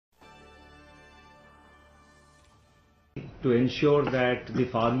to ensure that the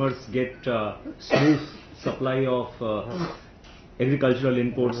farmers get smooth supply of agricultural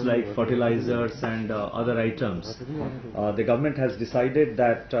inputs like fertilizers and other items. The government has decided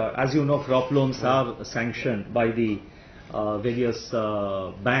that, as you know, crop loans are sanctioned by the various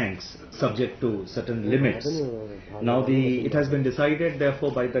banks subject to certain limits. Now it has been decided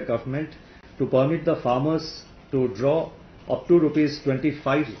therefore by the government to permit the farmers to draw up to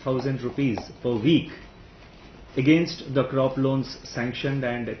 ₹25,000 per week against the crop loans sanctioned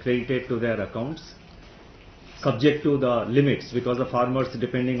and credited to their accounts, subject to the limits, because the farmers,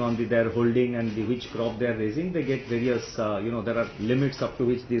 depending on their holding and which crop they are raising, they get various, there are limits up to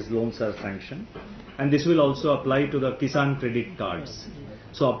which these loans are sanctioned. And this will also apply to the Kisan Credit Cards.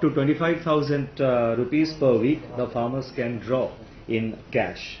 So up to ₹25,000 per week, the farmers can draw in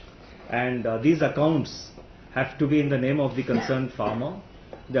cash. And these accounts have to be in the name of the concerned farmer.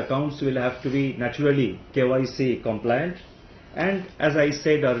 The accounts will have to be naturally KYC compliant. And as I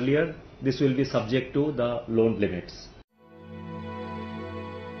said earlier, this will be subject to the loan limits.